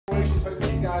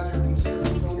guys are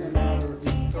considering filming out, or if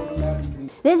you throw them out, you can...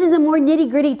 This is a more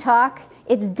nitty-gritty talk.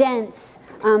 It's dense.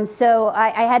 So I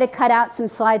had to cut out some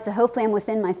slides, so hopefully I'm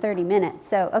within my 30 minutes.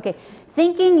 So, okay,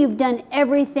 thinking you've done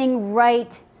everything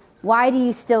right, why do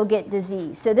you still get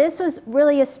disease? So this was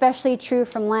really especially true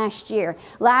from last year.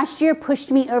 Last year pushed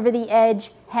me over the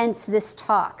edge, hence this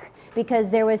talk,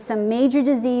 because there was some major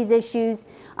disease issues.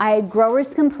 I had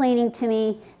growers complaining to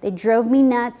me. They drove me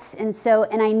nuts,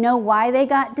 and I know why they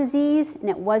got disease, and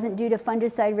it wasn't due to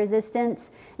fungicide resistance.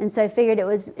 And so I figured it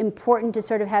was important to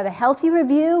sort of have a healthy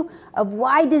review of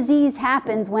why disease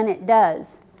happens when it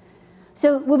does.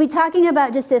 So we'll be talking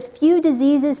about just a few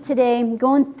diseases today,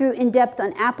 going through in depth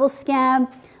on apple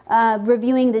scab,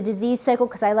 reviewing the disease cycle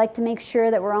because I like to make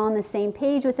sure that we're all on the same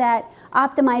page with that,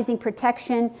 optimizing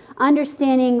protection,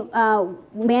 understanding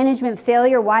management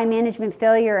failure, why management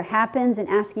failure happens, and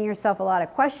asking yourself a lot of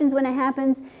questions when it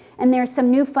happens. And there's some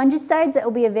new fungicides that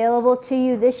will be available to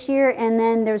you this year, and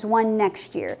then there's one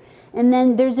next year. And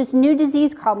then there's this new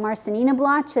disease called Marsanina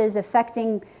blotch that is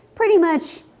affecting pretty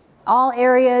much all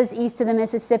areas east of the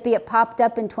Mississippi. It popped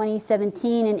up in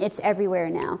 2017, and it's everywhere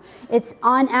now. It's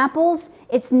on apples.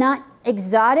 It's not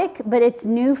exotic, but it's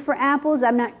new for apples.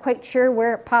 I'm not quite sure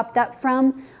where it popped up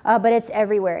from, but it's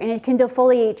everywhere, and it can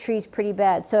defoliate trees pretty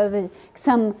bad. So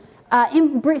some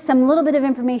little bit of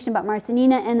information about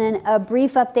Marsanina, and then a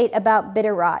brief update about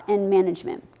bitter rot and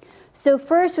management. So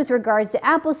first, with regards to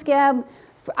apple scab,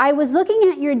 I was looking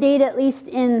at your data, at least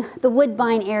in the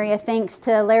Woodbine area, thanks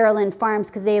to Laryland Farms,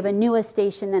 because they have a newest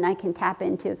station that I can tap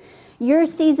into. Your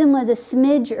season was a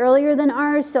smidge earlier than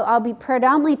ours, so I'll be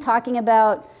predominantly talking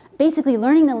about basically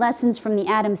learning the lessons from the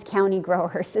Adams County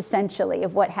growers, essentially,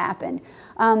 of what happened.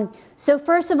 So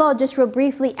first of all, just real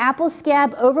briefly, apple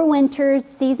scab overwinters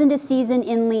season to season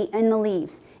in the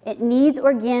leaves. It needs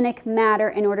organic matter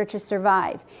in order to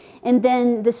survive. And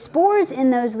then the spores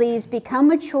in those leaves become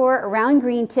mature around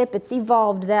green tip. It's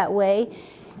evolved that way.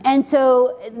 And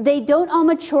so they don't all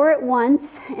mature at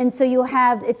once. And so you'll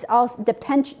have, it's also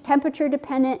temperature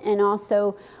dependent and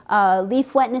also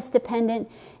leaf wetness dependent.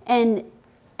 And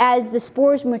as the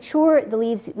spores mature,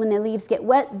 when the leaves get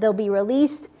wet, they'll be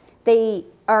released. They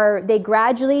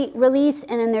gradually release,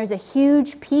 and then there's a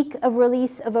huge peak of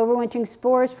release of overwintering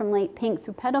spores from late pink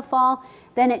through petal fall.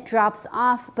 Then it drops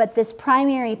off. But this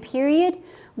primary period,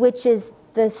 which is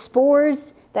the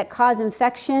spores that cause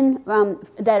infection,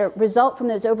 that result from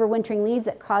those overwintering leaves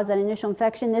that cause that initial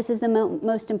infection, this is the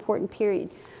most important period.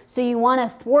 So you want to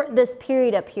thwart this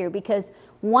period up here, because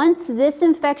once this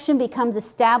infection becomes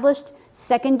established,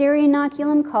 secondary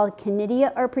inoculum called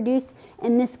conidia are produced,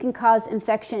 and this can cause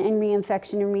infection and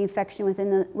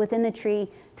reinfection within the tree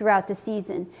throughout the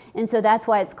season. And so that's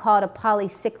why it's called a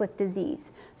polycyclic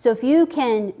disease. So if you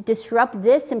can disrupt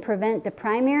this and prevent the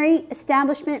primary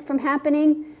establishment from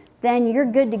happening, then you're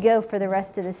good to go for the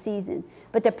rest of the season.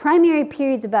 But the primary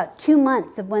period is about 2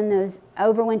 months of when those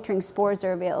overwintering spores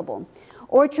are available.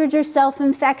 Orchards are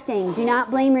self-infecting. Do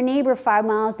not blame your neighbor 5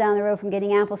 miles down the road from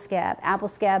getting apple scab. Apple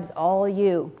scab's all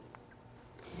you.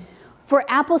 For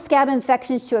apple scab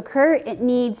infections to occur, it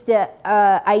needs the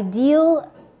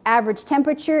ideal average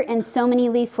temperature and so many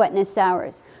leaf wetness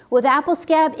hours. With apple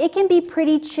scab, it can be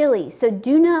pretty chilly, so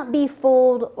do not be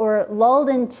fooled or lulled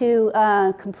into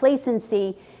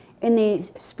complacency in the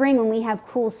spring when we have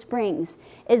cool springs.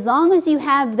 As long as you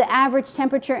have the average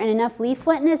temperature and enough leaf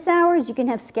wetness hours, you can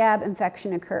have scab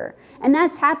infection occur. And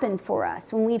that's happened for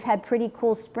us when we've had pretty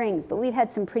cool springs, but we've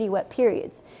had some pretty wet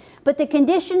periods. But the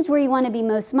conditions where you want to be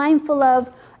most mindful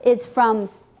of is from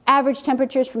average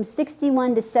temperatures from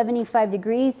 61 to 75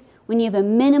 degrees when you have a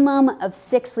minimum of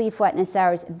 6 leaf wetness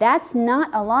hours. That's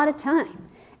not a lot of time,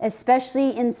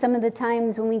 especially in some of the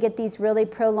times when we get these really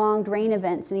prolonged rain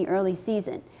events in the early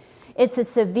season. It's a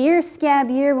severe scab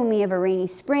year when we have a rainy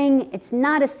spring. It's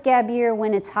not a scab year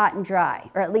when it's hot and dry,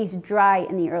 or at least dry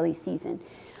in the early season.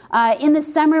 In the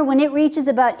summer, when it reaches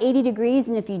about 80 degrees,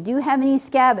 and if you do have any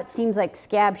scab, it seems like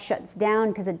scab shuts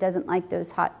down because it doesn't like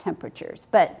those hot temperatures.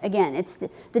 But again,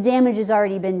 the damage has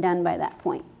already been done by that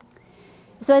point.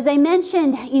 So as I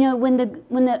mentioned, when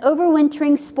the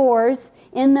overwintering spores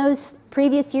in those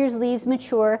previous year's leaves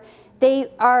mature,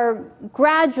 they are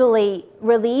gradually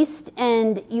released,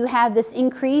 and you have this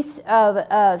increase of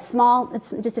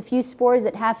it's just a few spores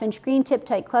at half-inch green tip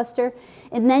type cluster,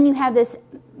 and then you have this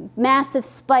massive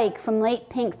spike from late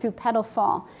pink through petal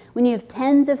fall when you have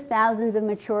tens of thousands of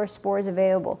mature spores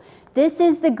available. This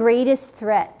is the greatest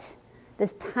threat,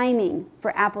 this timing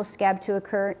for apple scab to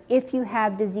occur if you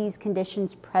have disease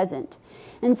conditions present.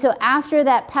 And so after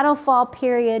that petal fall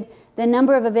period, the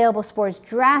number of available spores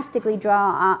drastically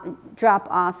drop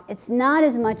off. It's not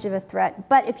as much of a threat,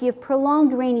 but if you have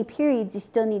prolonged rainy periods, you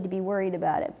still need to be worried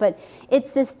about it. But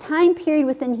it's this time period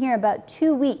within here, about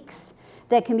 2 weeks,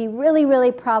 that can be really,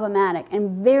 really problematic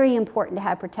and very important to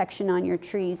have protection on your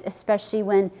trees,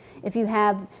 especially if you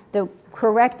have the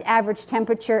correct average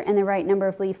temperature and the right number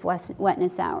of leaf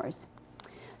wetness hours.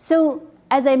 So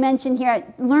as I mentioned here,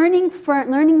 learning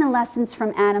the lessons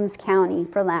from Adams County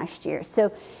for last year. So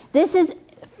this is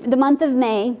the month of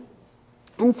May,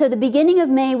 and so the beginning of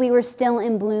May we were still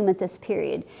in bloom at this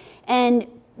period. And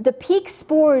the peak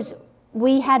spores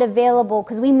we had available,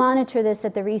 because we monitor this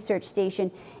at the research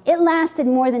station, it lasted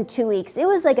more than 2 weeks. It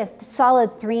was like a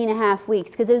solid 3.5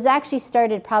 weeks, because it was actually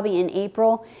started probably in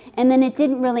April, and then it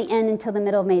didn't really end until the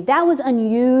middle of May. That was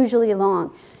unusually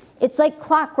long. It's like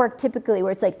clockwork typically,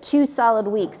 where it's like 2 solid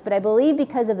weeks, but I believe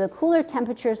because of the cooler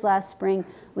temperatures last spring,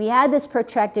 we had this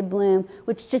protracted bloom,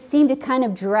 which just seemed to kind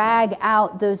of drag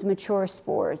out those mature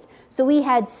spores. So we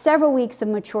had several weeks of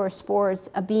mature spores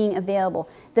being available,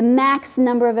 the max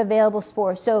number of available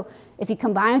spores. So if you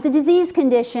combine with the disease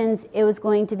conditions, it was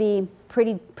going to be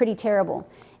pretty terrible.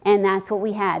 And that's what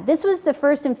we had. This was the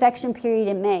first infection period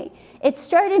in May. It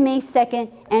started May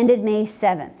 2nd, ended May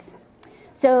 7th.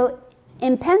 So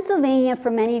in Pennsylvania,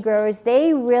 for many growers,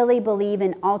 they really believe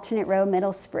in alternate row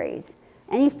middle sprays.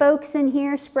 Any folks in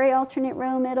here spray alternate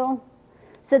row middle?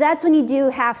 So that's when you do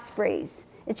half sprays.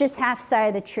 It's just half side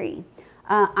of the tree.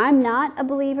 I'm not a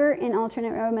believer in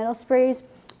alternate row middle sprays,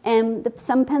 and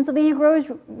some Pennsylvania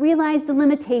growers realize the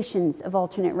limitations of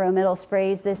alternate row middle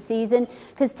sprays this season,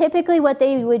 because typically what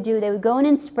they would do, they would go in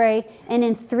and spray, and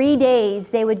in 3 days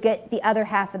they would get the other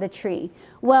half of the tree.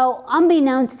 Well,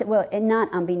 not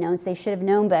unbeknownst, they should have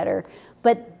known better,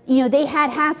 but they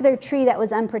had half of their tree that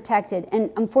was unprotected and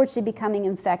unfortunately becoming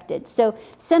infected. So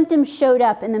symptoms showed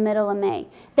up in the middle of May.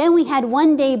 Then we had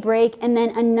 1 day break and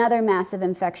then another massive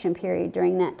infection period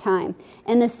during that time.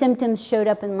 And the symptoms showed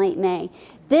up in late May.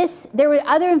 There were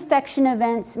other infection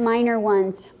events, minor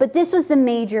ones, but this was the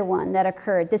major one that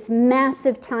occurred, this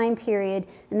massive time period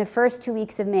in the first 2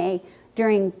 weeks of May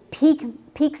during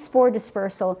peak spore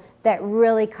dispersal that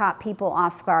really caught people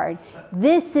off guard.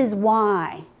 This is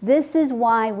why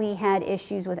we had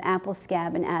issues with apple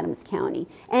scab in Adams County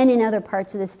and in other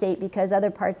parts of the state, because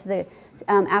other parts of the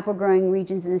apple growing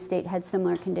regions in the state had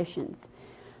similar conditions.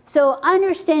 So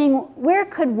understanding where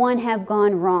could one have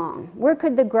gone wrong? Where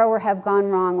could the grower have gone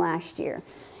wrong last year?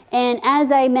 And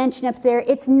as I mentioned up there,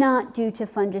 it's not due to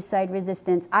fungicide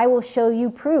resistance. I will show you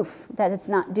proof that it's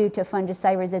not due to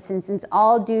fungicide resistance. It's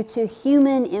all due to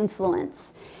human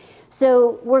influence.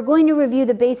 So we're going to review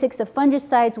the basics of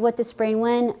fungicides, what to spray and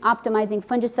when, optimizing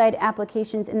fungicide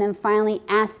applications, and then finally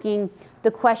asking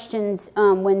the questions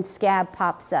when scab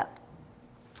pops up.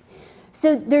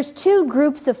 So there's 2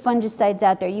 groups of fungicides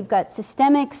out there. You've got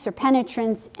systemics or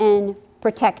penetrants and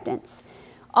protectants.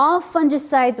 All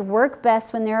fungicides work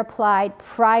best when they're applied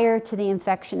prior to the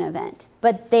infection event,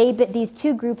 but these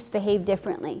 2 groups behave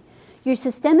differently. Your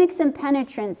systemics and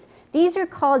penetrants, these are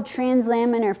called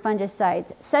translaminar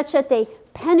fungicides, such that they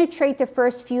penetrate the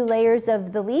first few layers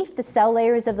of the leaf, the cell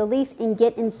layers of the leaf, and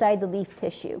get inside the leaf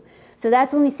tissue. So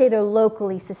that's when we say they're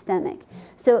locally systemic.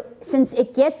 So since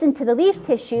it gets into the leaf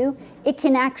tissue, it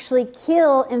can actually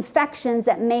kill infections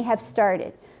that may have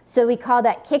started. So we call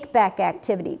that kickback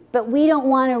activity. But we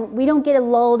don't get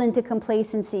lulled into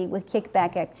complacency with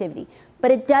kickback activity. But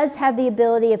it does have the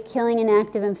ability of killing an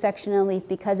active infection in a leaf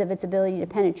because of its ability to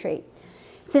penetrate.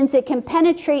 Since it can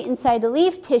penetrate inside the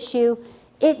leaf tissue,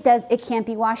 it can't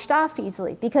be washed off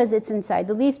easily because it's inside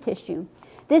the leaf tissue.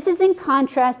 This is in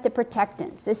contrast to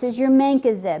protectants. This is your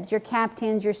mancozebs, your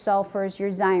captans, your sulfurs,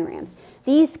 your xyrams.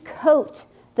 These coat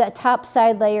the top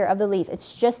side layer of the leaf.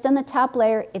 It's just on the top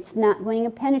layer. It's not going to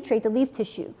penetrate the leaf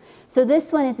tissue. So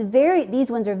these ones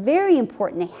are very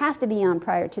important. They have to be on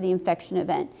prior to the infection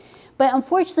event. But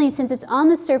unfortunately, since it's on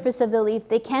the surface of the leaf,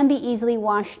 they can be easily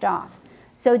washed off.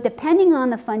 So depending on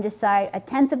the fungicide,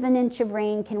 1/10 of an inch of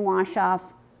rain can wash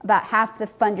off about half the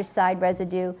fungicide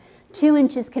residue. 2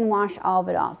 inches can wash all of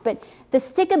it off. But the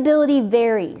stickability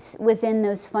varies within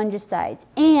those fungicides.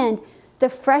 And the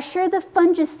fresher the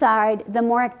fungicide, the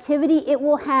more activity it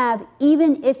will have,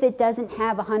 even if it doesn't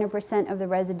have 100% of the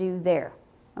residue there.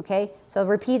 Okay? So I'll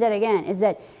repeat that again, is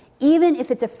that even if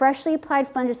it's a freshly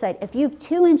applied fungicide, if you have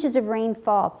 2 inches of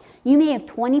rainfall, you may have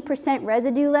 20%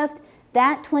 residue left.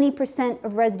 That 20%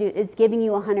 of residue is giving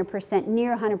you 100%,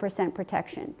 near 100%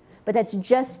 protection. But that's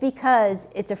just because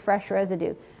it's a fresh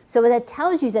residue. So what that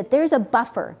tells you is that there's a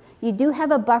buffer. You do have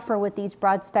a buffer with these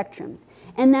broad spectrums.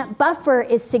 And that buffer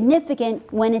is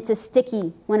significant when it's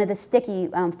one of the sticky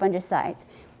fungicides.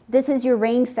 This is your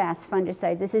rain-fast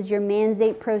fungicides. This is your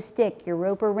Manzate Pro Stick, your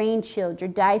Roper Rain Shield, your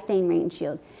Dithane Rain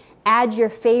Shield. Add your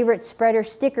favorite spreader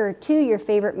sticker to your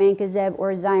favorite Mancozeb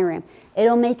or Zyram.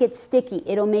 It'll make it sticky.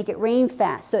 It'll make it rain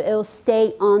fast, so it'll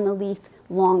stay on the leaf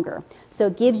longer. So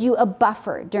it gives you a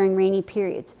buffer during rainy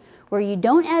periods. Where you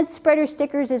don't add spreader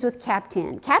stickers is with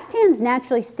Captan. Captan's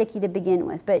naturally sticky to begin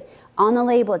with, but on the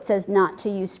label it says not to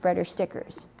use spreader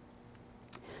stickers.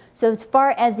 So as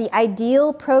far as the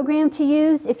ideal program to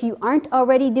use, if you aren't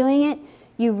already doing it,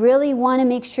 you really want to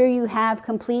make sure you have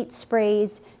complete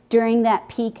sprays during that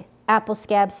peak apple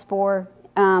scab spore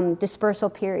dispersal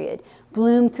period,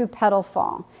 bloom through petal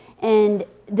fall. And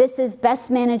this is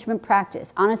best management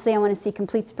practice. Honestly, I want to see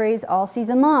complete sprays all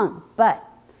season long, but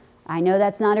I know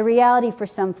that's not a reality for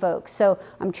some folks. So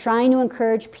I'm trying to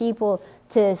encourage people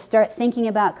to start thinking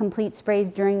about complete sprays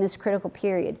during this critical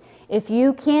period. If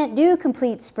you can't do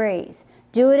complete sprays,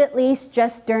 do it at least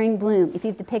just during bloom. If you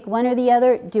have to pick one or the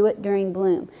other, do it during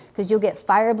bloom, because you'll get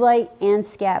fire blight and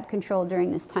scab control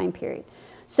during this time period.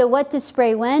 So what to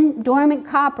spray when? Dormant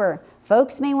copper.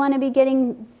 Folks may want to be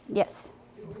getting, yes?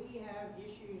 Do we have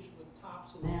issues with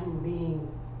tops and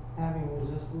them having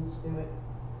resistance to it?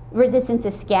 Resistance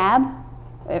to scab?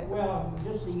 Well,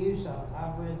 just the use of it.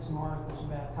 I've read some articles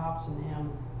about tops and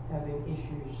them having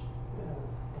issues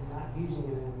and not using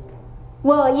it anymore.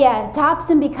 Well, yeah,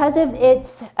 Topsin, because of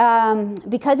its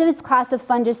class of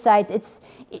fungicides,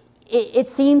 it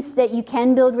seems that you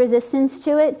can build resistance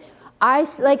to it. I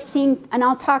like seeing, and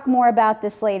I'll talk more about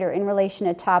this later in relation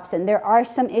to Topsin. There are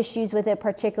some issues with it,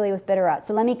 particularly with bitter rot.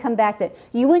 So let me come back to it.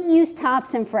 You wouldn't use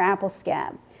Topsin for apple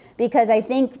scab, because I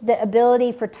think the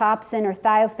ability for Topsin or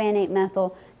thiophanate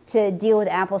methyl to deal with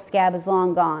apple scab is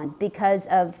long gone, because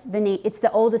of it's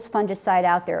the oldest fungicide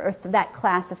out there, or that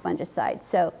class of fungicide.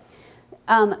 So,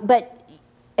 but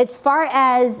as far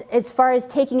as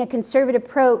taking a conservative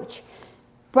approach,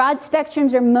 broad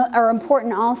spectrums are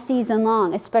important all season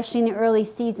long, especially in the early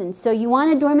season. So you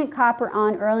want a dormant copper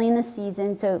on early in the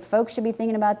season. So folks should be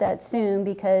thinking about that soon,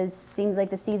 because it seems like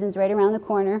the season's right around the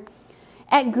corner.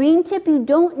 At green tip, you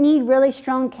don't need really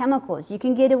strong chemicals. You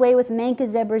can get away with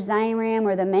Mancozeb or Zyram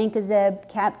or the Mancozeb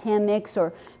Captan mix,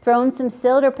 or throw in some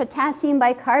silt or potassium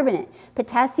bicarbonate.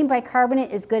 Potassium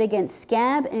bicarbonate is good against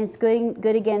scab, and it's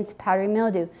good against powdery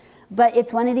mildew. But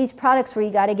it's one of these products where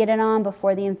you got to get it on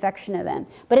before the infection event.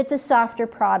 But it's a softer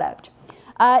product.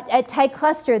 At tight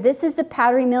cluster, this is the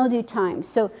powdery mildew time.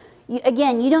 So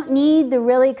again, you don't need the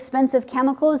really expensive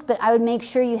chemicals, but I would make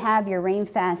sure you have your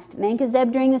rain-fast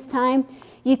Mancozeb during this time.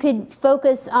 You could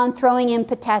focus on throwing in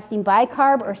potassium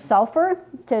bicarb or sulfur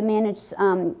to manage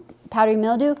powdery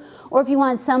mildew. Or if you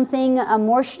want something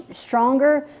more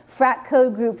stronger, frac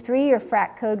code group 3 or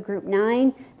frac code group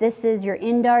 9. This is your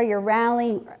Indar, your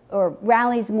Rally, or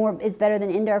Rally is better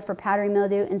than Indar for powdery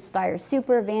mildew. Inspire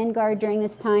Super, Vanguard during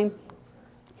this time.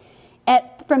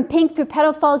 From pink through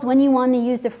petal falls, when you want to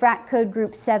use the frac code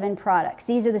group 7 products.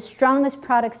 These are the strongest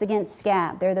products against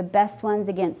scab. They're the best ones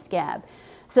against scab.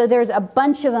 So there's a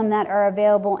bunch of them that are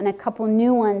available, and a couple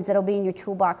new ones that'll be in your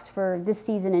toolbox for this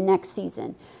season and next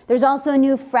season. There's also a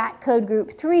new frac code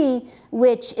group 3,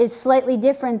 which is slightly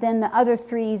different than the other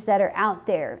 3s that are out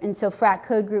there. And so frac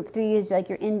code group 3 is like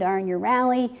your Indar and your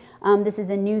Rally. This is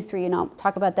a new 3, and I'll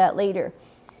talk about that later.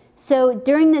 So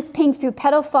during this pink through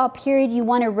petal fall period, you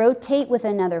want to rotate with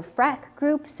another frac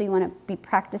group. So you want to be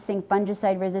practicing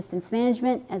fungicide resistance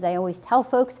management. As I always tell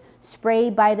folks,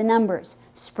 spray by the numbers.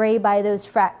 Spray by those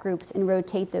frac groups and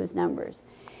rotate those numbers.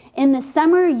 In the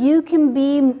summer, you can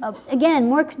be, again,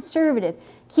 more conservative.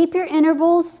 Keep your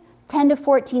intervals 10 to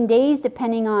 14 days,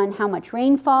 depending on how much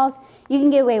rain falls. You can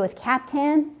get away with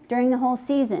Captan during the whole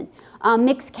season.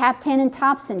 Mix Captan and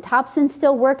Topsin. Topsin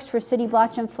still works for sooty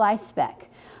blotch and fly speck.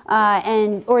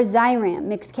 Or Zyram,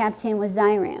 mix Captan with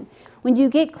Zyram. When you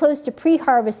get close to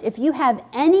pre-harvest, if you have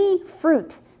any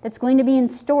fruit that's going to be in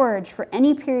storage for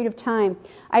any period of time,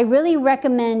 I really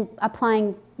recommend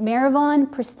applying Maravon,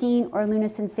 Pristine, or Luna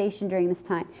Sensation during this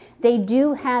time. They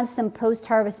do have some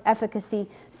post-harvest efficacy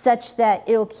such that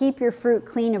it'll keep your fruit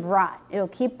clean of rot. It'll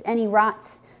keep any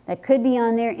rots that could be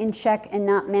on there in check and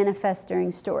not manifest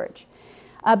during storage.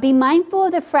 Be mindful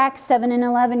of the frac 7 and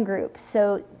 11 groups.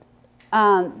 So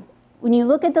when you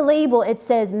look at the label, it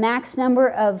says max number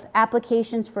of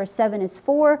applications for a 7 is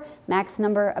 4, max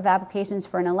number of applications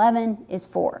for an 11 is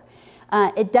 4.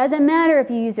 It doesn't matter if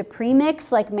you use a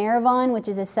premix like Maravon, which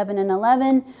is a 7 and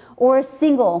 11, or a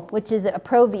single, which is a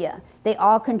Provia. They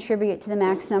all contribute to the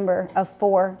max number of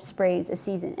 4 sprays a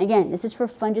season. Again, this is for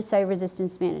fungicide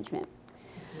resistance management.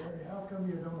 Kari, how come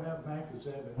you don't have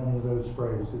mancozeb in any of those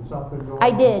sprays? Did something go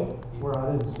I on did. where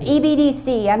I didn't see it?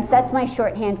 EBDC, that's my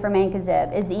shorthand for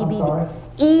mancozeb, is I'm sorry?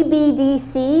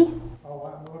 EBDC.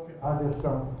 Oh, I'm looking, I just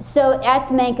don't. So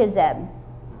that's mancozeb.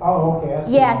 Oh, okay. That's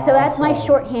Yeah, good. so that's my I'm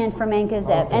sorry. shorthand for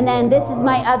mancozeb. Okay, And then yeah, this is all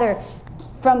my right. other,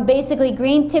 from basically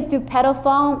green tip through petal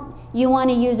fall, you want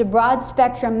to use a broad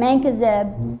spectrum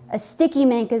mancozeb, a sticky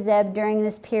mancozeb during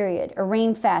this period, a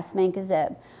rain fast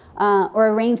mancozeb, or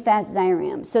a rain fast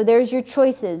Xyram. So there's your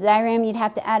choices. Xyram, you'd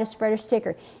have to add a spreader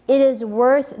sticker. It is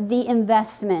worth the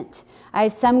investment. I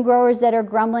have some growers that are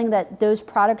grumbling that those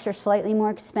products are slightly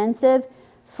more expensive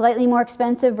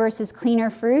versus cleaner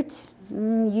fruit.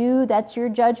 That's your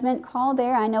judgment call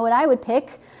there. I know what I would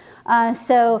pick.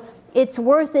 So it's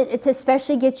worth it. It's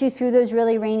especially get you through those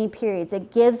really rainy periods. It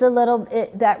gives a little,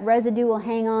 that residue will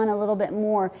hang on a little bit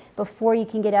more before you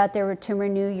can get out there to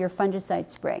renew your fungicide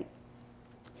spray.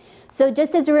 So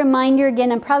just as a reminder,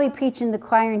 again, I'm probably preaching to the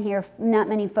choir in here. Not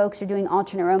many folks are doing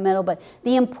alternate row metal, but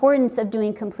the importance of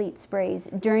doing complete sprays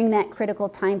during that critical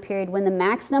time period when the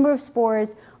max number of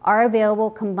spores are available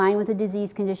combined with the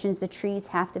disease conditions, the trees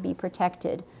have to be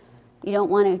protected. You don't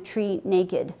want a tree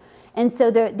naked. And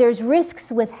so there's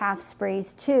risks with half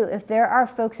sprays too. If there are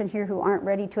folks in here who aren't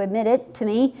ready to admit it to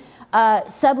me,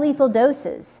 sublethal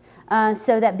doses.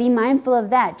 So that be mindful of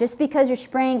that. Just because you're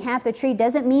spraying half the tree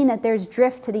doesn't mean that there's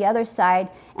drift to the other side,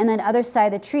 and that other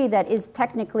side of the tree that is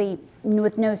technically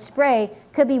with no spray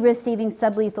could be receiving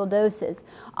sublethal doses.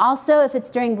 Also, if it's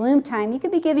during bloom time, you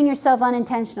could be giving yourself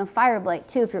unintentional fire blight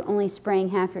too if you're only spraying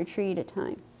half your tree at a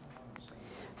time.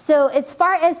 So as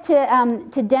far as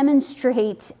to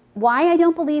demonstrate why I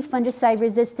don't believe fungicide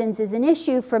resistance is an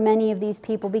issue for many of these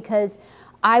people, because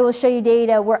I will show you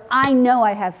data where I know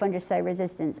I have fungicide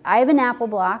resistance. I have an apple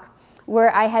block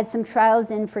where I had some trials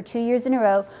in for 2 years in a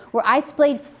row where I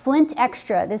sprayed Flint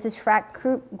Extra. This is Frac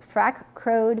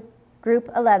Crode Group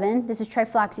 11. This is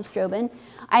trifloxystrobin.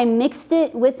 I mixed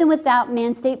it with and without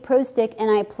Manstate Pro Stick, and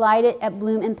I applied it at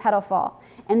bloom and petal fall.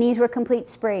 And these were complete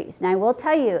sprays. Now I will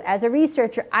tell you, as a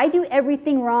researcher, I do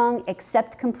everything wrong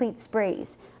except complete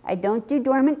sprays. I don't do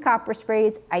dormant copper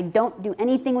sprays. I don't do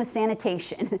anything with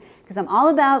sanitation because I'm all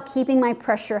about keeping my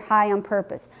pressure high on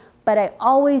purpose. But I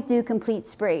always do complete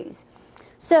sprays.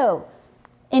 So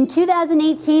in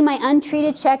 2018, my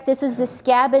untreated check, this was the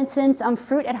scab incidence on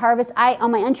fruit at harvest. On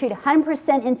my untreated,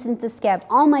 100% incidence of scab.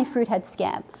 All my fruit had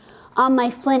scab. On my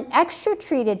Flint Extra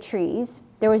treated trees,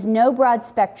 there was no broad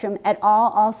spectrum at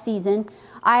all season.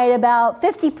 I had about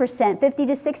 50%, 50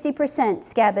 to 60%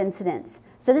 scab incidence.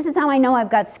 So this is how I know I've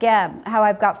got scab, how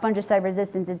I've got fungicide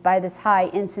resistance is by this high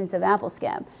incidence of apple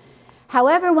scab.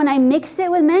 However, when I mix it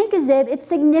with mancozeb, it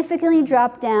significantly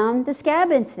dropped down the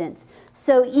scab incidence.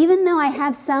 So even though I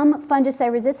have some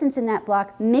fungicide resistance in that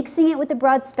block, mixing it with the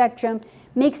broad spectrum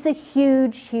makes a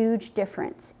huge, huge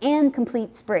difference. And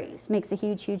complete sprays makes a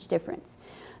huge, huge difference.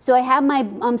 So I have my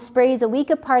sprays a week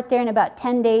apart there in about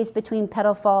 10 days between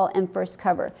petal fall and first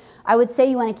cover. I would say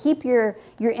you want to keep your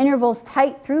intervals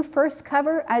tight through first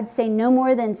cover. I'd say no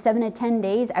more than 7 to 10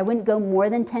 days. I wouldn't go more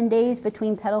than 10 days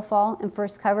between petal fall and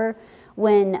first cover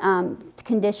when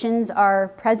conditions are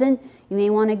present. You may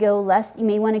want to go less. You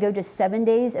may want to go just 7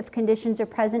 days if conditions are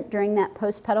present during that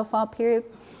post-petal fall period.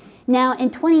 Now in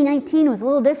 2019 it was a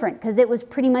little different because it was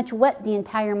pretty much wet the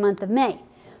entire month of May.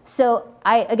 So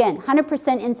again,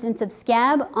 100% incidence of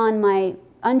scab on my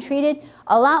untreated,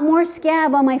 a lot more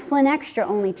scab on my Flint Extra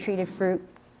only treated fruit.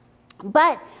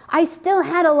 But I still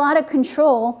had a lot of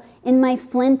control in my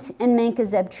Flint and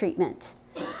mancozeb treatment.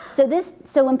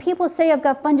 So when people say I've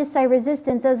got fungicide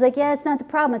resistance, I was like, yeah, it's not the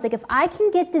problem. It's like if I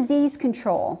can get disease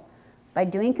control by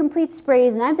doing complete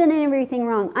sprays, and I've done everything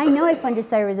wrong, I know I have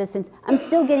fungicide resistance, I'm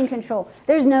still getting control.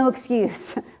 There's no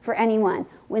excuse for anyone.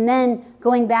 When then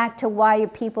going back to why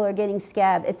people are getting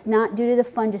scab, it's not due to the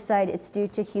fungicide, it's due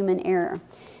to human error.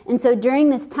 And so during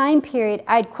this time period,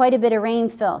 I had quite a bit of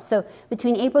rainfall. So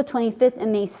between April 25th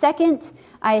and May 2nd,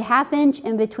 I had ½ inch,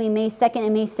 and between May 2nd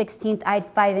and May 16th, I had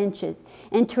 5 inches.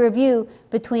 And to review,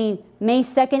 between May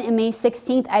 2nd and May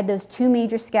 16th, I had those 2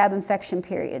 major scab infection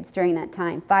periods during that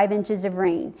time, 5 inches of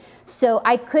rain. So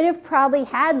I could have probably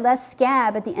had less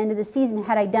scab at the end of the season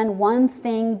had I done one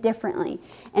thing differently,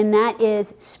 and that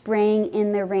is spraying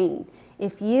in the rain.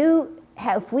 If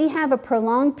we have a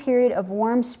prolonged period of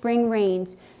warm spring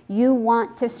rains, you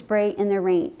want to spray in the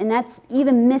rain. And that's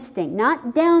even misting,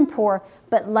 not downpour,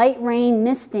 but light rain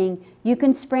misting. You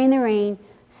can spray in the rain,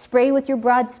 spray with your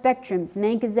broad spectrums,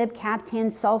 mancozeb, captan,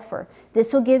 sulfur.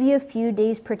 This will give you a few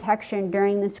days protection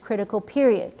during this critical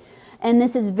period. And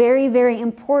this is very, very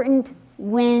important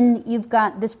when you've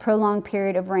got this prolonged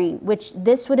period of rain, which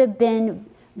this would have been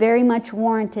Very much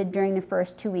warranted during the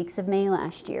first 2 weeks of May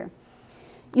last year.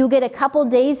 You'll get a couple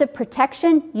days of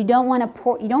protection. You don't want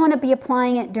to be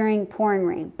applying it during pouring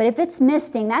rain. But if it's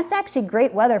misting, that's actually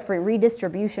great weather for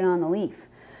redistribution on the leaf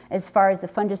as far as the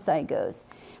fungicide goes.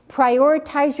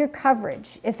 Prioritize your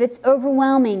coverage. If it's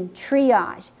overwhelming,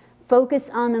 triage. Focus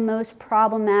on the most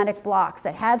problematic blocks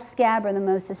that have scab or the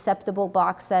most susceptible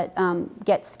blocks that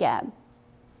get scab.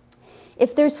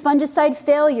 If there's fungicide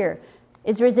failure,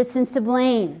 is resistance to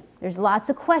blame? There's lots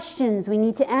of questions we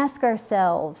need to ask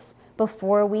ourselves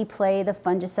before we play the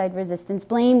fungicide resistance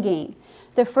blame game.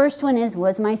 The first one is,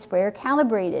 was my sprayer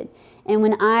calibrated? And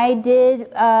when I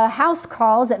did house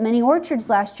calls at many orchards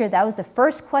last year, that was the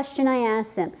first question I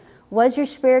asked them. Was your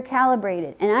sprayer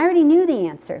calibrated? And I already knew the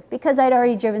answer because I'd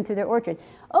already driven through their orchard.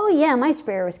 Oh yeah, my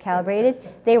sprayer was calibrated.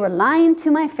 They were lying to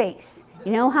my face.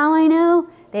 You know how I know?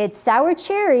 They had sour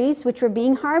cherries, which were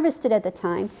being harvested at the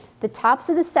time. The tops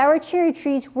of the sour cherry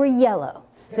trees were yellow.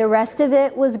 The rest of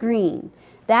it was green.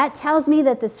 That tells me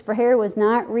that the sprayer was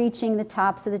not reaching the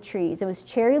tops of the trees. It was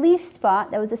cherry leaf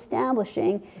spot that was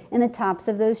establishing in the tops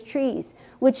of those trees,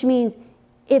 which means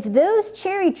if those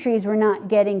cherry trees were not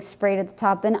getting sprayed at the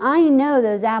top, then I know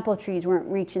those apple trees weren't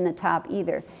reaching the top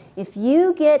either. If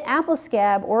you get apple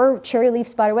scab or cherry leaf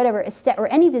spot or whatever,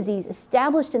 or any disease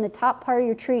established in the top part of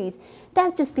your trees,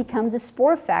 that just becomes a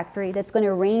spore factory that's going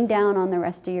to rain down on the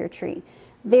rest of your tree.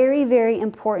 Very, very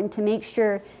important to make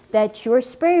sure that your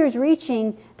sprayer is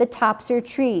reaching the tops of your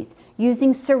trees.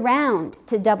 Using surround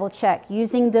to double check,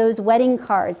 using those wetting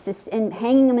cards and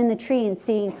hanging them in the tree and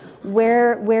seeing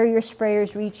where your sprayer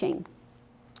is reaching.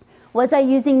 Was I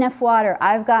using enough water?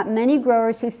 I've got many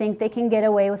growers who think they can get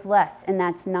away with less, and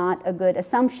that's not a good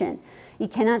assumption. You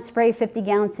cannot spray 50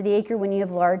 gallons to the acre when you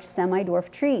have large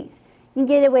semi-dwarf trees. You can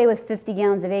get away with 50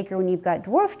 gallons of acre when you've got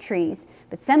dwarf trees,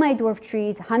 but semi-dwarf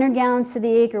trees, 100 gallons to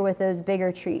the acre with those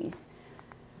bigger trees.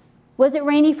 Was it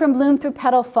rainy from bloom through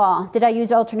petal fall? Did I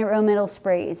use alternate row middle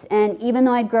sprays? And even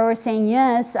though I had growers saying,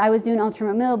 yes, I was doing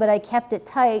alternate row middle, but I kept it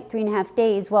tight 3.5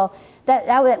 days, well,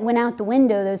 that went out the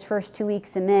window those first 2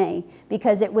 weeks of May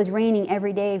because it was raining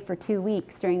every day for 2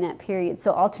 weeks during that period.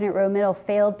 So alternate row middle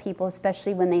failed people,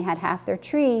 especially when they had half their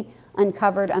tree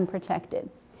uncovered, unprotected.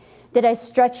 Did I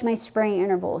stretch my spraying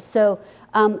intervals? So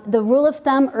the rule of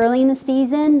thumb early in the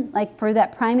season, like for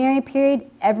that primary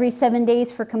period, every 7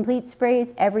 days for complete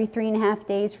sprays, every 3.5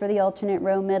 days for the alternate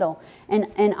row middle. And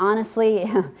honestly,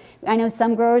 I know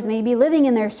some growers may be living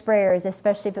in their sprayers,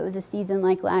 especially if it was a season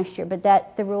like last year, but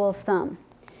that's the rule of thumb.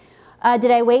 Did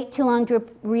I wait too long to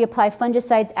reapply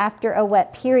fungicides after a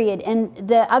wet period? And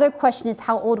the other question is,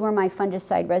 how old were my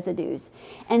fungicide residues?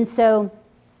 And so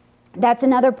that's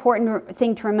another important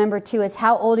thing to remember too, is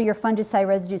how old are your fungicide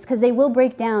residues, because they will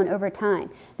break down over time.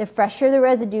 The fresher the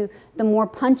residue, the more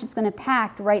punch it's going to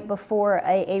pack right before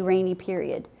a rainy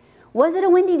period. Was it a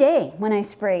windy day when I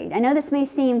sprayed? I know this may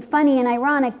seem funny and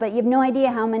ironic, but you have no idea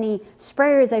how many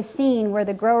sprayers I've seen where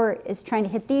the grower is trying to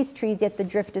hit these trees, yet the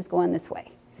drift is going this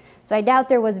way. So I doubt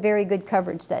there was very good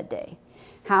coverage that day.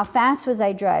 How fast was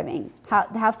I driving?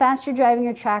 How fast you're driving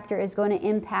your tractor is going to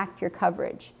impact your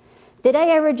coverage. Did I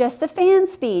ever adjust the fan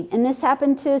speed? And this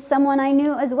happened to someone I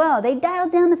knew as well. They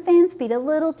dialed down the fan speed a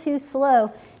little too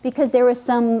slow because there were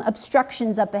some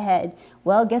obstructions up ahead.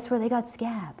 Well, guess where they got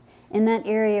scab? In that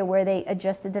area where they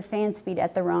adjusted the fan speed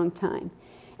at the wrong time.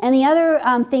 And the other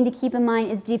thing to keep in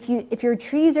mind is if your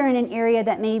trees are in an area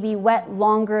that may be wet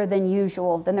longer than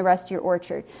usual than the rest of your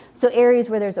orchard. So areas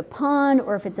where there's a pond,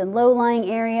 or if it's a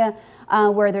low-lying area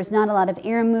where there's not a lot of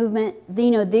air movement,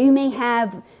 you may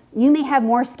have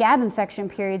more scab infection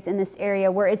periods in this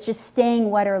area where it's just staying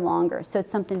wetter longer. So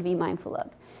it's something to be mindful of.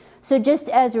 So just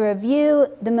as a review,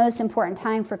 the most important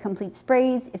time for complete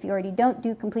sprays, if you already don't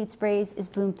do complete sprays, is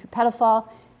bloom through petal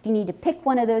fall. If you need to pick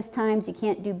one of those times, you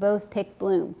can't do both, pick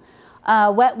bloom.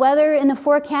 Wet weather in the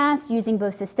forecast, using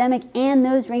both systemic and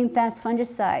those rain-fast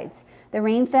fungicides. The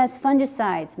rain-fast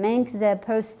fungicides, Mancozeb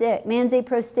Pro Stick, Manzay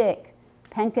Pro Stick,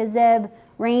 Pencozeb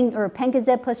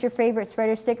Pencozeb plus your favorite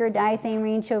spreader sticker, Diathane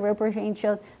Rain Shield, Roper Rain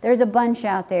Shield. There's a bunch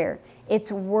out there.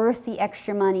 It's worth the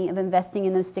extra money of investing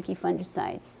in those sticky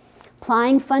fungicides.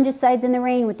 Applying fungicides in the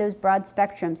rain with those broad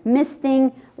spectrums.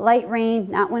 Misting, light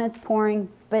rain, not when it's pouring,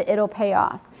 but it'll pay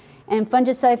off. And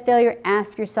fungicide failure,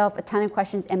 ask yourself a ton of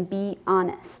questions and be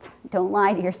honest. Don't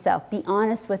lie to yourself. Be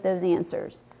honest with those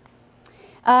answers.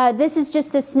 This is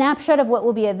just a snapshot of what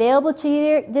will be available to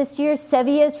you this year.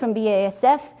 Sevias from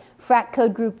BASF. FRAC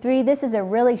code group 3. This is a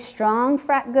really strong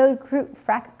FRAC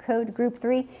code group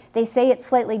 3. They say it's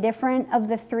slightly different of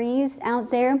the 3s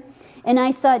out there. And I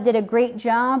saw it did a great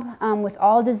job with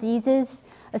all diseases.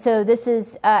 So this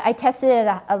is, I tested it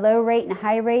at a low rate and a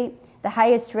high rate. The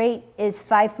highest rate is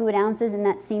 5 fluid ounces, and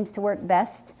that seems to work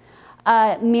best.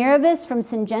 Miravis from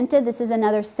Syngenta, this is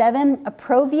another 7.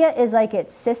 Aprovia is like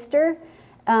its sister,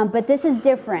 but this is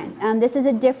different. This is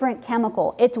a different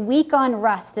chemical. It's weak on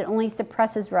rust. It only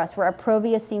suppresses rust, where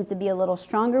Aprovia seems to be a little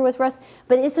stronger with rust.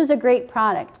 But this was a great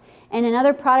product. And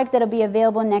another product that'll be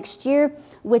available next year,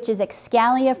 which is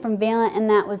Excalia from Valent, and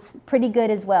that was pretty good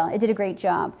as well. It did a great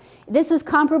job. This was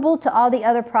comparable to all the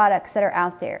other products that are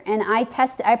out there. And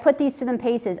I put these to them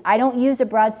paces. I don't use a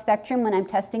broad spectrum when I'm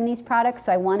testing these products,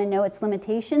 so I want to know its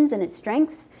limitations and its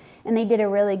strengths, and they did a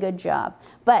really good job.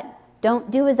 But don't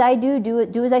do as I do,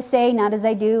 do as I say, not as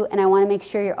I do, and I want to make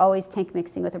sure you're always tank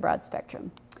mixing with a broad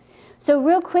spectrum. So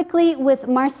real quickly with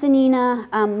Marsanina,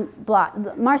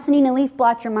 Marsanina leaf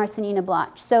blotch or Marsanina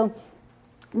blotch. So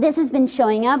this has been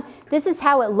showing up. This is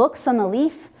how it looks on the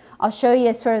leaf. I'll show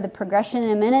you sort of the progression in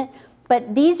a minute.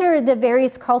 But these are the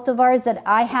various cultivars that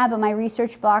I have in my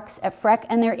research box at FREC,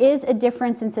 and there is a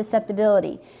difference in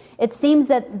susceptibility. It seems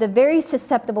that the very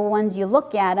susceptible ones, you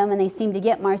look at them and they seem to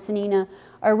get Marsanina,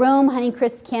 are Rome,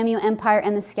 Honeycrisp, Cameo, Empire,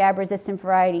 and the scab-resistant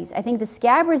varieties. I think the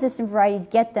scab-resistant varieties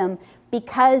get them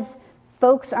because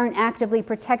folks aren't actively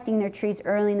protecting their trees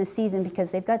early in the season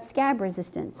because they've got scab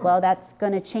resistance. Well, that's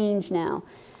going to change now.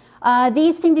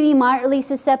 These seem to be moderately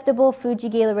susceptible,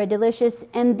 Fujigala Red Delicious,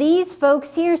 and these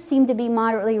folks here seem to be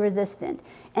moderately resistant.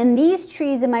 And these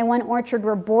trees in my one orchard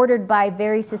were bordered by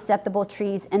very susceptible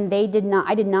trees, and I did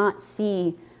not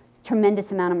see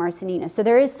tremendous amount of Marsanina. So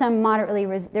there is some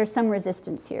there's some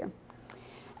resistance here.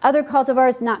 Other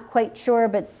cultivars, not quite sure,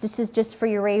 but this is just for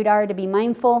your radar to be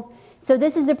mindful. So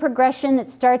this is a progression that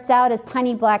starts out as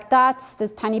tiny black dots.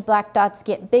 Those tiny black dots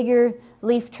get bigger,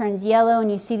 leaf turns yellow,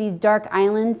 and you see these dark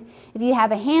islands. If you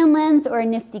have a hand lens or a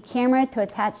nifty camera to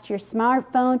attach to your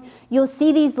smartphone, you'll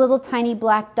see these little tiny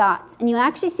black dots. And you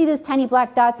actually see those tiny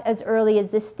black dots as early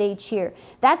as this stage here.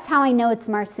 That's how I know it's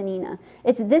Marsanina.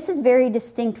 This is very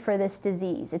distinct for this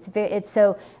disease.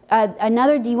 You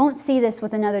won't see this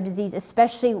with another disease,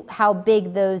 especially how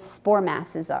big those spore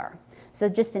masses are. So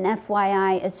just an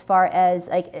FYI as far as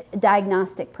like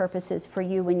diagnostic purposes for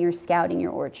you when you're scouting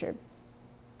your orchard.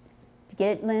 Did you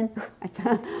get it, Lynn?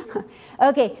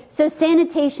 Okay, so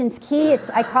sanitation's key.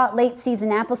 I call it late season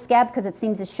apple scab because it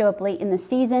seems to show up late in the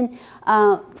season.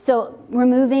 So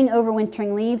removing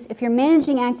overwintering leaves. If you're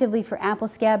managing actively for apple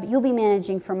scab, you'll be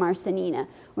managing for Marsanina.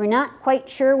 We're not quite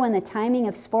sure when the timing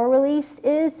of spore release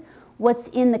is. What's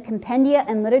in the compendia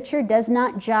and literature does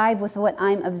not jive with what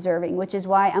I'm observing, which is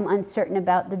why I'm uncertain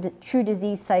about the true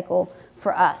disease cycle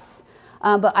for us.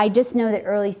 But I just know that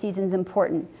early season's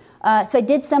important. So I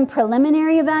did some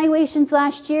preliminary evaluations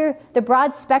last year. The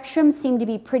broad spectrum seemed to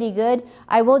be pretty good.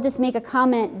 I will just make a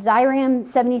comment. Xyram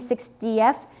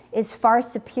 76DF is far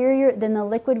superior than the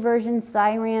liquid version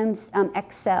Xyram's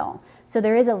XL. So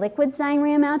there is a liquid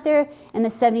Xyram out there, and the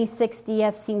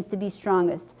 76DF seems to be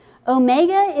strongest.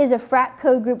 Omega is a frat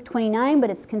code group 29, but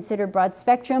it's considered broad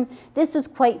spectrum. This was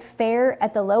quite fair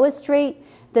at the lowest rate.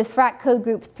 The frat code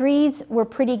group 3s were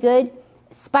pretty good.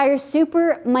 Spire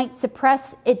Super might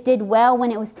suppress. It did well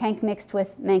when it was tank mixed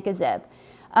with Mancozeb.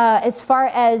 As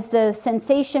far as the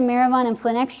Sensation, Maravon, and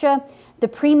Flint Extra, the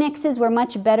premixes were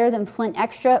much better than Flint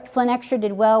Extra. Flint Extra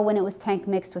did well when it was tank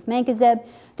mixed with Mancozeb.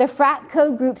 The frat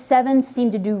code group 7s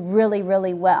seemed to do really,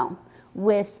 really well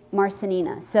with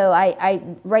Marsanina. So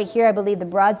right here, I believe the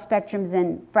broad spectrums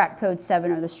and frat code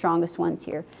 7 are the strongest ones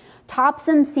here.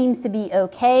 Topsum seems to be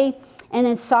okay. And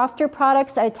then softer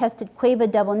products, I tested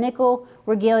Quava Double Nickel,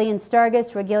 Regalian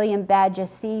Stargus, Regalian Badger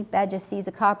C is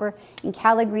a copper, and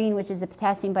Caligreen, which is a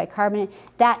potassium bicarbonate.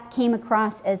 That came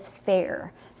across as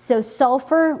fair. So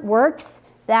sulfur works.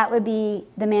 That would be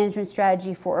the management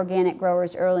strategy for organic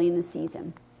growers early in the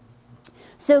season.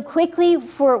 So quickly,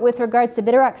 with regards to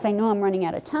Bitterrock, because I know I'm running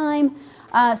out of time.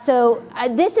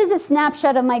 This is a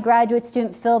snapshot of my graduate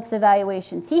student Phillips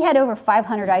evaluations. He had over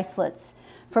 500 isolates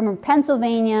from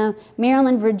Pennsylvania,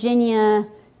 Maryland, Virginia,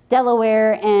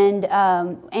 Delaware, and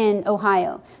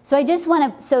Ohio. So I just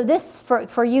want to, so this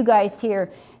for you guys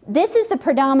here, this is the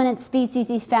predominant species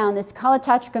he found, this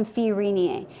Calototricum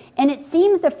fiorinae. And it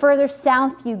seems the further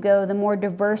south you go, the more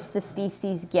diverse the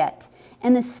species get.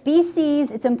 And the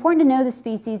species, it's important to know the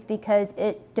species because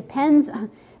it depends,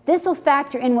 this will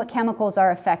factor in what chemicals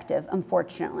are effective,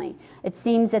 unfortunately. It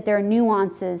seems that there are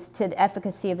nuances to the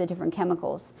efficacy of the different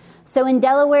chemicals. So in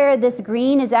Delaware, this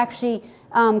green is actually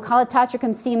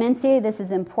Calototricum siamense. This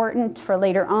is important for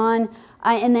later on.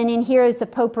 And then in here, it's a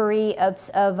potpourri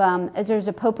there's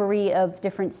a potpourri of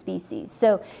different species.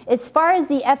 So as far as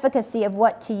the efficacy of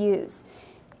what to use,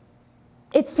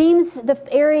 It seems the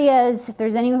areas, if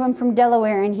there's anyone from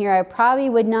Delaware in here, I probably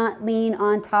would not lean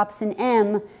on Topsin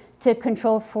M to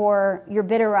control for your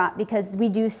bitter rot, because we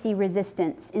do see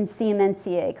resistance in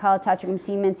CMNCA, Calototricum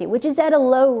CMNCA, which is at a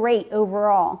low rate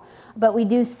overall, but we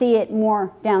do see it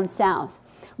more down south.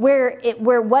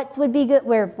 What would be good,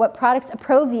 what products,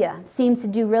 Aprovia seems to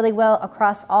do really well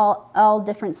across all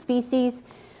different species.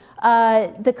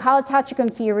 The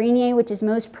Calototricum fiorinae, which is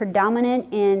most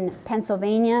predominant in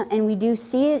Pennsylvania, and we do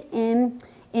see it in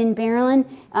Maryland.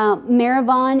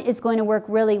 Maravon is going to work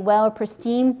really well,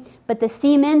 pristine, but the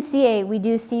CMNCA, we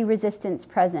do see resistance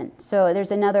present. So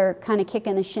there's another kind of kick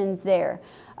in the shins there.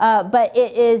 But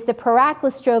it is the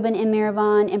Paraclostrobin in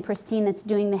Maravon and pristine that's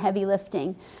doing the heavy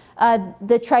lifting.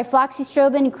 The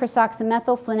trifloxystrobin,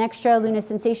 crisoxamethyl, flunextra,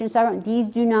 lunisensation, these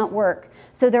do not work.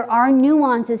 So there are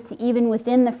nuances to even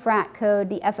within the FRAC code,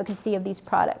 the efficacy of these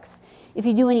products. If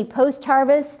you do any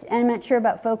post-harvest, and I'm not sure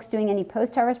about folks doing any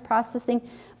post-harvest processing,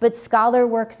 but Scholar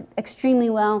works extremely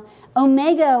well.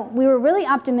 Omega, we were really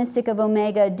optimistic of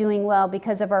Omega doing well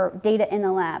because of our data in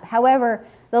the lab. However,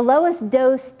 the lowest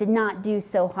dose did not do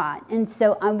so hot, and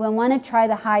so I want to try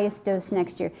the highest dose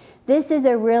next year. This is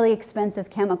a really expensive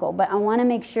chemical, but I want to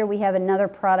make sure we have another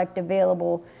product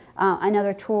available,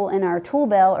 another tool in our tool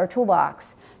belt or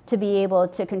toolbox to be able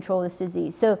to control this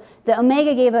disease. So the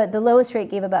Omega the lowest rate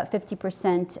gave about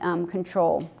 50%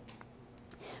 control.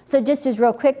 So just as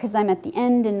real quick, because I'm at the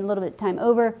end and a little bit of time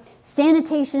over,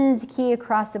 sanitation is key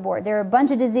across the board. There are a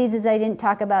bunch of diseases I didn't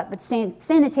talk about, but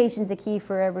sanitation is a key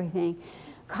for everything.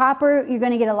 Copper, you're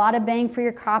going to get a lot of bang for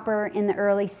your copper in the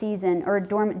early season, or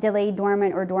delayed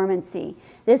dormant or dormancy.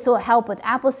 This will help with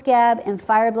apple scab and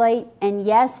fire blight, and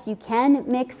yes, you can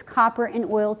mix copper and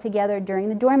oil together during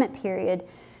the dormant period,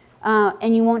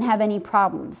 and you won't have any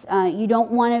problems. You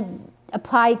don't want to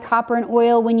apply copper and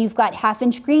oil when you've got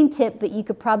half-inch green tip, but you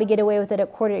could probably get away with it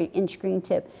at quarter-inch green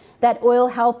tip. That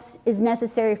oil is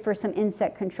necessary for some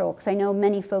insect control, because I know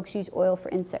many folks use oil for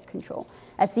insect control.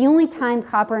 That's the only time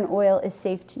copper and oil is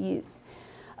safe to use.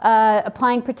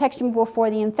 Applying protection before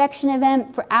the infection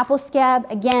event. For apple scab,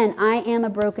 again, I am a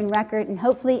broken record, and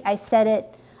hopefully I said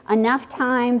it enough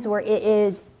times where it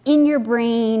is in your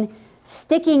brain,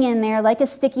 sticking in there like a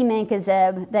sticky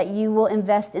mancozeb, that you will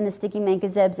invest in the sticky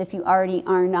mancozebs if you already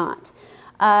are not.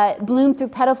 Bloom through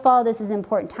petal fall, this is an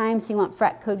important time, so you want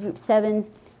FRAC code group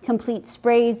 7s. Complete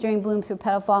sprays during bloom through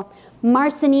petal fall.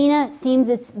 Marsanina seems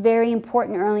it's very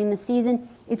important early in the season.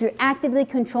 If you're actively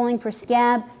controlling for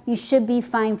scab, you should be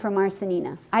fine for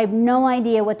Marsanina. I have no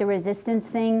idea what the resistance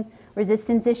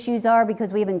issues are,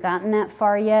 because we haven't gotten that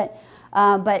far yet.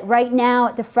 But right now,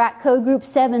 the FRAC code group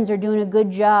 7s are doing a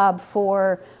good job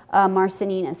for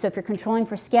Marsanina. So if you're controlling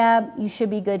for scab, you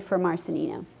should be good for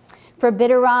Marsanina. For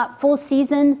bitter rot, full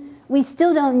season, we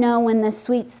still don't know when the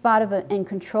sweet spot in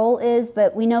control is,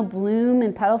 but we know bloom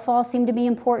and petal fall seem to be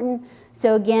important.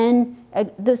 So again,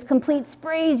 those complete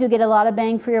sprays, you'll get a lot of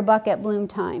bang for your buck at bloom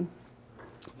time.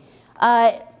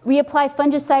 Reapply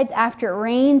fungicides after it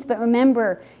rains, but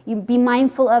remember, you be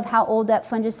mindful of how old that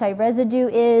fungicide residue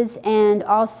is, and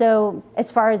also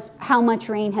as far as how much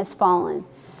rain has fallen.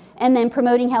 And then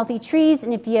promoting healthy trees,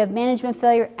 and if you have management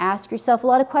failure, ask yourself a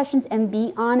lot of questions and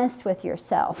be honest with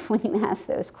yourself when you ask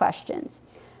those questions.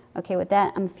 Okay, with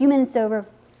that, I'm a few minutes over,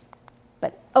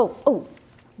 but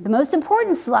the most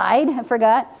important slide, I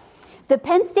forgot. The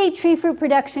Penn State Tree Fruit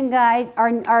Production Guide,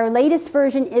 our latest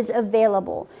version is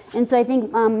available. And so I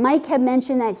think Mike had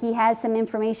mentioned that he has some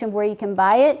information of where you can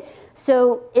buy it.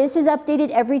 So this is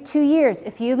updated every 2 years.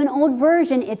 If you have an old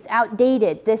version, it's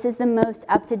outdated. This is the most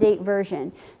up-to-date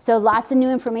version. So lots of new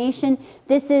information.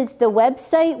 This is the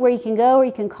website where you can go or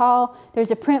you can call.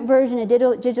 There's a print version, a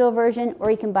digital version,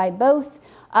 or you can buy both.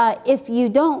 If you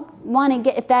don't want to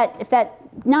get, if that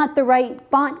not the right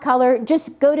font color,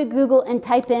 just go to Google and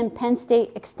type in Penn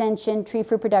State Extension Tree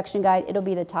Fruit Production Guide. It'll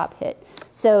be the top hit.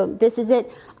 So this is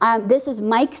it. This is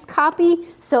Mike's copy,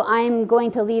 so I'm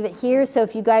going to leave it here. So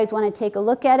if you guys want to take a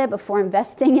look at it before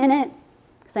investing in it,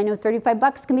 because I know 35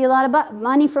 bucks can be a lot of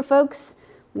money for folks.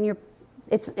 When you're,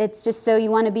 it's just so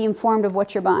you want to be informed of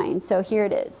what you're buying. So here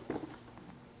it is.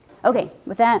 Okay,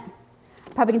 with that,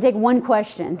 probably can take one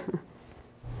question.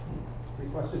 3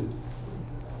 questions.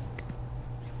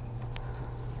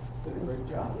 Did a great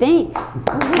job. Thanks.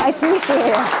 I appreciate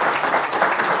it.